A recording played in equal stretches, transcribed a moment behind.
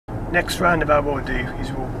next roundabout what we'll do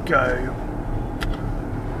is we'll go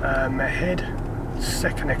ahead,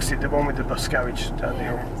 second exit, the one with the bus garage down the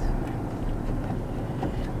hill.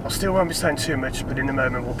 I still won't be saying too much, but in a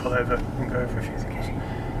moment we'll pull over and go over a few things. Okay.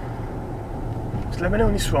 So let me know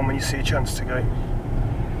on this one when you see a chance to go. Okay.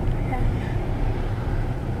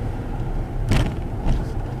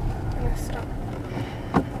 I'm gonna stop.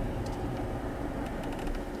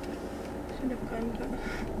 Should have gone, but...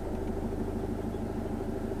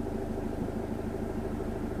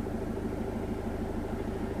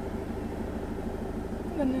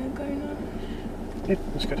 I'm gonna go now. Yep,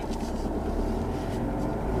 that's good.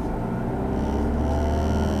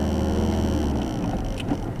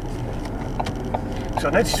 So I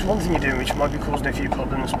noticed one thing you're doing which might be causing a few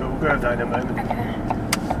problems, but we'll go over that in a moment. Okay.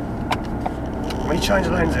 When you change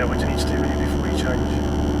the lanes there, what do you need to do with it before you change?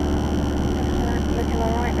 Look in my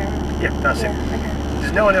right now. Yep, that's it. Okay.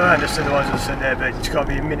 There's no one around us, otherwise I said there, but it's got to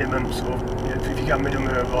be a minimum sort of, you know, if you got middle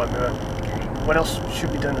mirror, right mirror. Okay. What else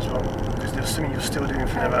should be done as well? Because there's something you're still doing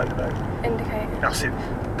for the roundabout. Indicate. That's it.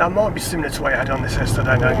 That might be similar to what I had on this test, I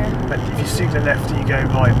don't know. Yeah. But if you stick to the left and you go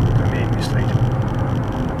right, it can be misleading.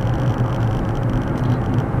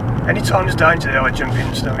 Anytime there's danger there, I jump in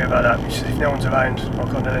and tell me about that, because if no one's around, I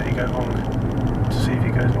can't let it go wrong to see if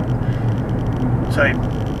it goes wrong. So,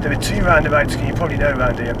 there are two roundabouts, you probably know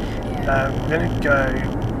around here. Yeah. We're going to go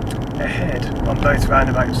ahead on both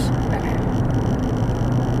roundabouts. Okay.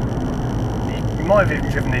 You might have even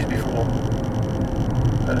driven these before,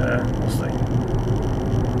 but we'll see.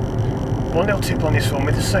 One little tip on this one,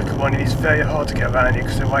 with the second one, it is very hard to get around it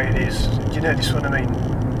because the way it is. Do you know this one I mean?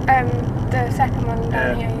 The second one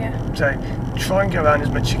down here, yeah. So try and go around as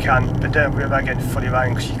much as you can, but don't worry about getting fully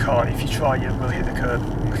around because you can't. If you try, you will hit the curb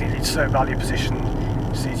because it's so badly positioned.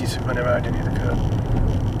 It's easy to run around and hit the curb.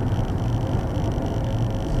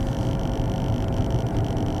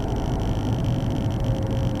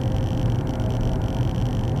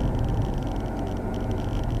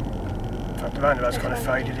 In fact, the roundabout's kind of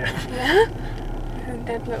faded, yeah. Yeah. A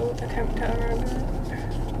dead little attempt at a roundabout.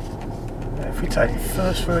 If we take the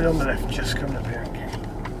first road on the left, just coming up here. Okay.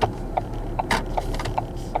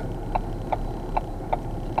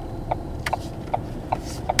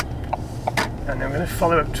 And then we're going to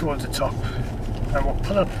follow up towards the top, and we'll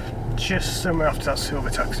pull up just somewhere after that silver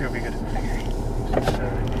taxi, will be good. Okay. So,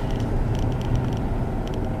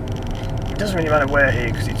 it doesn't really matter where here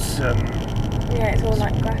because it's Yeah, it's all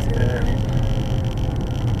like grass, isn't it?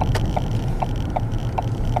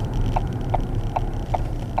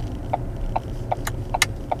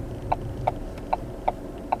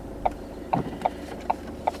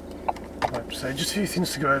 so just a few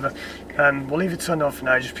things to go over. We'll leave it turned off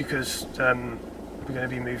now just because we're going to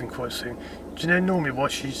be moving quite soon. Do you know normally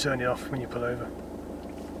what you turn it off when you pull over?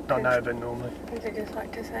 Not now, but normally. Is it just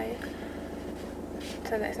like to say,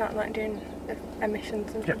 so that it's not like doing the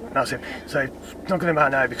emissions and Yep, stuff like that's it. So it's not going to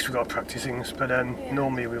matter now because we've got to practice things, but Yeah.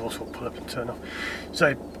 normally we also pull up and turn off.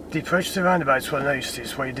 So the approach to the roundabouts, what I noticed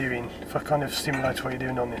is what you're doing. If I kind of simulate what you're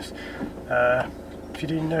doing on this, if you're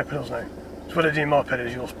doing no pedals now, so what I do in my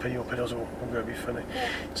pedals, your pedals will go a bit funny. Yeah.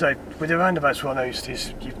 So with the roundabouts, what I noticed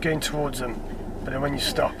is you're going towards them, but then when you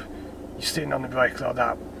stop, you're sitting on the brake like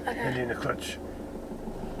that and doing the clutch.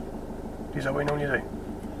 Is that what you normally do?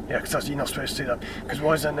 Yeah, because you're not supposed to do that. Because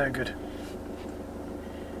why is that no good?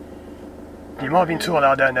 You might have been taught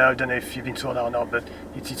that, I don't know if you've been taught that or not, but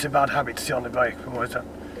it's a bad habit to sit on the brake. And why is that?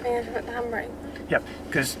 I think I should put the handbrake. Yeah,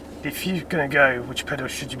 because if you're going to go, which pedal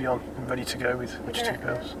should you be on and ready to go with? Which two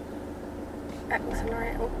pedals?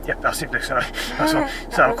 Accelerate. Oh. Yeah, that's it, sorry. That's all.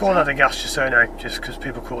 So I'll call that the gas just so you know, just because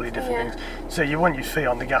people call it different things. So you want your feet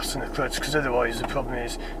on the gas and the clutch, because otherwise the problem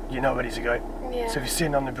is you're not ready to go. Yeah. So if you're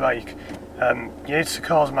sitting on the brake, you need the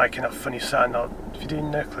car's making that funny sound. Like, if you're doing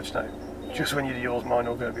no clutch now, just when you do yours, mine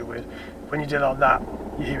will go a bit weird. When you do like that,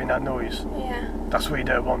 you're hearing that noise. Yeah. That's what you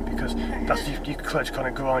don't want because that's your clutch kind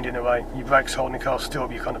of grinding away. Your brake's holding the car still,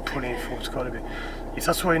 but you're kind of pulling it forward quite a bit. If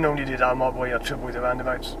that's what you normally do, that might be why you have trouble with the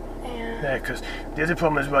roundabouts. Yeah, because the other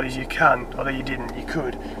problem as well is you can, although you didn't, you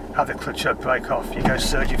could have the clutch up, brake off, you go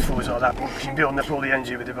surging forwards like that because you're building up all the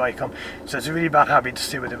energy with the brake on. So it's a really bad habit to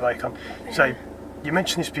sit with the brake on. So you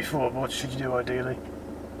mentioned this before, but what should you do ideally?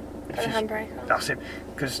 Put the handbrake on. That's it,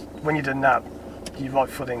 because when you've done that, your right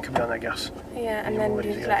foot then can be on that gas. Yeah, and then you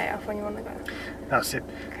just let it off when you want to go. That's it.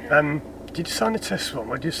 Okay. Did you sign the test form?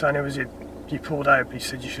 What did you sign? Was it you pulled out but you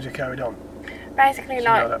said you should have carried on? Basically,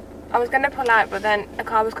 like I was going to pull out, but then a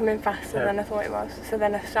car was coming faster than I thought it was. So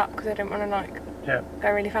then I stopped because I didn't want to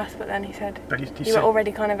go really fast. But then he said, you were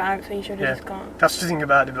already kind of out, so you should have just gone. That's the thing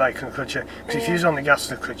about the brake and the clutch. Because if you was on the gas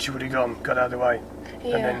and the clutch, you would have got out of the way,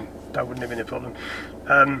 and then that wouldn't have been a problem.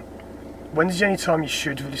 When's the only time you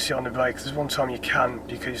should really sit on the brake? There's one time you can,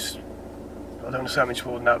 because I don't want to say much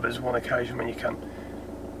more than that, but there's one occasion when you can.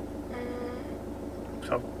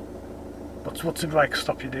 So, what's the brake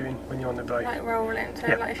stop you doing when you're on the brake? Like rolling, so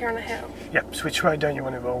like if you're on a hill. Yep, so which way don't you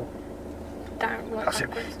want to roll? Down, like That's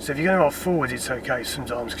backwards. it. So if you're going to roll forwards, it's okay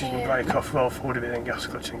sometimes, because you can brake off, roll forward a bit, then gas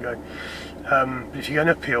clutch and go. But if you're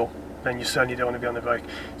going uphill, then you certainly don't want to be on the brake.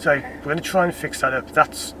 So we're going to try and fix that up.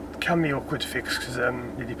 That can be awkward to fix, because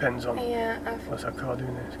it depends on what's that car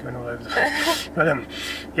doing there. It's going all over the place. But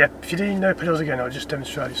yeah, if you do no pedals again, I'll just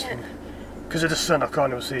demonstrate this thing. Because of the sun, I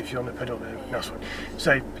can't even see if you're on the pedal there. That's one.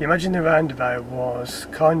 So imagine the roundabout was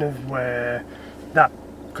kind of where that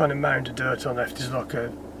kind of mound of dirt on left is like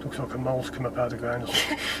looks like a mole's come up out of the ground or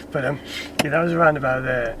something. But yeah, that was a roundabout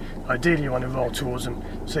there. Ideally you want to roll towards them,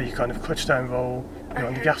 so you kind of clutch down, roll, you're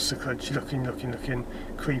on the gas to clutch, you're looking,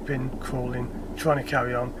 creeping, crawling, trying to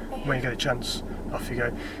carry on. When you get a chance, off you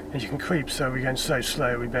go. And you can creep, so we're going so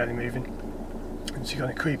slow we're barely moving. And so you're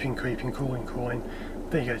kind of creeping, crawling,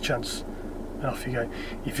 then you get a chance, and off you go.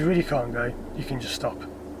 If you really can't go, you can just stop.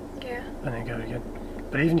 Yeah. And then go again.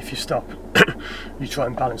 But even if you stop, you try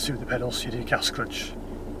and balance it with the pedals, you do gas clutch,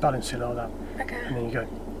 balance it like that, and then you go.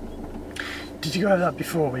 Did you go over that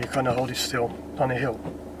before, where you kind of hold it still on a hill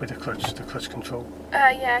with the clutch control?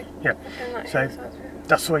 Yeah. Yeah. So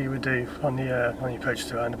that's what you would do on the approach to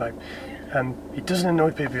the roundabout. It doesn't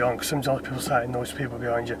annoy people behind, because sometimes people say it annoys people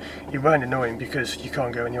behind you. It won't annoy them because you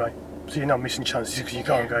can't go anyway. So you're not missing chances because you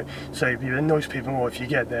can't go. So it annoys people more if you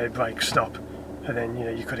get there, brake, stop, and then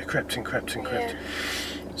you could have crept.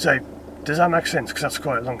 So does that make sense? Because that's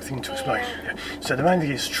quite a long thing to explain. Yeah. So the main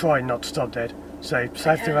thing is try not to stop dead. So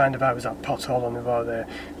say if the roundabout was that pothole on the right there,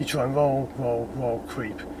 you try and roll,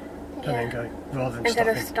 creep, and then go, rather than instead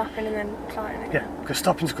stopping. of stopping and then starting again. Yeah, because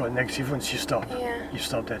stopping's quite negative. Once you stop, you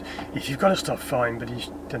stop dead. If you've got to stop, fine, but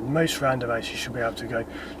then most roundabouts you should be able to go.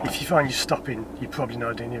 If you find you're stopping, you're probably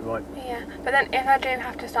not doing it right. Yeah, but then if I do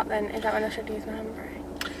have to stop, then is that when I should use my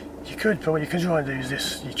handbrake? You could, but what you can try and do is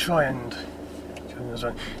this. You try and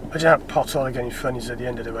imagine that pothole again in front is at the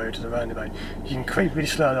end of the road to the roundabout. You can creep really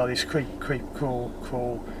slowly like this, creep,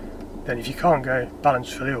 crawl. Then if you can't go,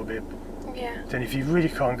 balance for a little bit. Yeah. Then if you really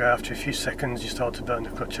can't go, after a few seconds you start to burn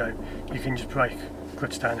the clutch out, you can just brake,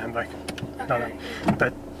 clutch down, handbrake. Okay.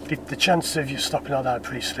 But the chances of you stopping like that are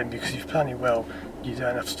pretty slim, because if you plan it well, you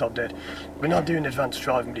don't have to stop dead. We're not doing advanced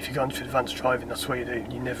driving, but if you go into advanced driving, that's what you do.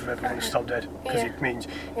 You never ever want to stop dead, because it means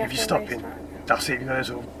if you're stopping, that's it, you're going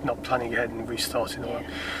to not planning ahead and restarting all that.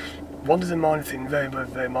 One of the minor things,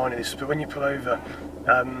 very minor, is, but when you pull over,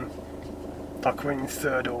 like when you're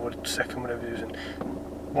third or second, whatever you're using,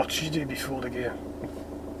 what should you do before the gear?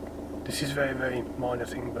 This is very minor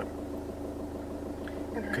thing, but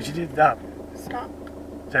because you did that, stop.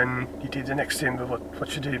 Then you did the next thing, but what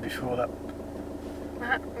should you do before that?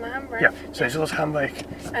 My handbrake. Yeah, so it's always handbrake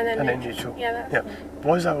and then neutral. Yeah, that's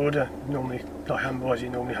Why is that order normally, like why is it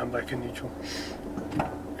normally handbrake and neutral?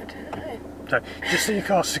 I don't know. So just so your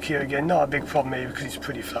car's secure again, not a big problem here because it's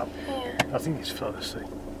pretty flat. Yeah. I think it's flat, let's see.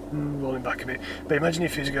 Rolling back a bit. But imagine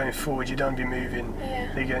if it's going forward, you don't be moving,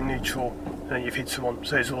 you get neutral, and then you've hit someone,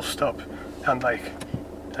 so it's all stop, handbrake.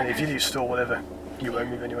 And if you do stall, whatever, you won't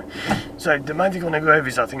move anyway. So the main thing I want to go over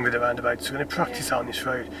is that thing with the roundabout. So we're going to practice out on this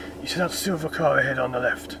road. You see that silver car ahead on the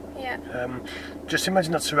left? Yeah. Just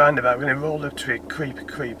imagine that's a roundabout. We're going to roll up to it, creep,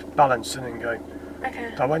 balance, and then go.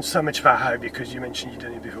 Okay. I won't say much about how, because you mentioned you've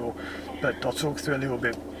done it before, but I'll talk through a little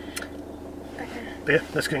bit. Okay. But yeah,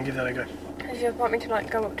 let's go and give that a go. Because you want me to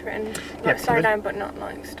like go up to it and slow down but not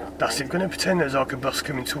like stop? That's it. We're going to pretend there's like a bus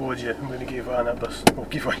coming towards you. I'm going to give way on that bus. Or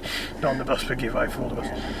give way, not on the bus, but give way for all the bus.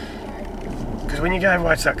 Because when you go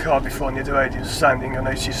right to that car before on the other road, it was the same thing. I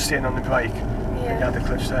noticed you sitting on the brake and you had the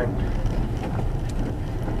clutch down.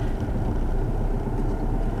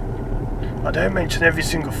 I don't mention every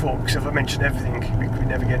single fault, because if I mention everything, we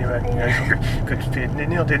never get anywhere. Could be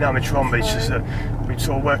not doing that much wrong, but it's just that we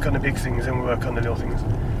sort of work on the big things and we work on the little things.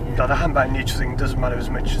 Like the handbrake neutral thing doesn't matter as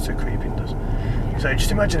much as the creeping does. So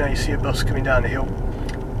just imagine how you see a bus coming down the hill.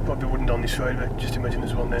 Probably wouldn't on this road, but just imagine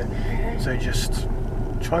there's one there. So just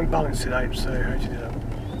try and balance it out. So how do you do that?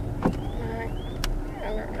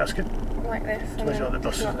 That's good. Like this. Imagine like the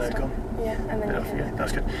bus is now gone. Yeah, and then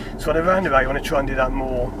that's good. So on a roundabout, you want to try and do that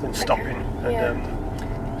more than stopping and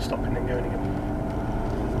stopping and going again.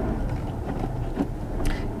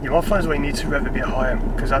 You might find where you need to rev a bit higher,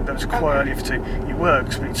 because that was quite early for two. It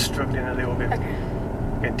works, but it's struggling a little bit.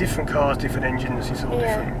 Again, different cars, different engines, it's all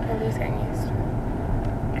different. I'm just getting used to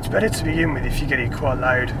it. It's better to begin with if you get it quite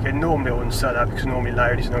loud. Again, normally I wouldn't say that, because normally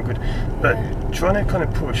loud is not good. But trying to kind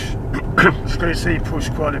of push, it's great to see you push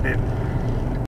quite a bit.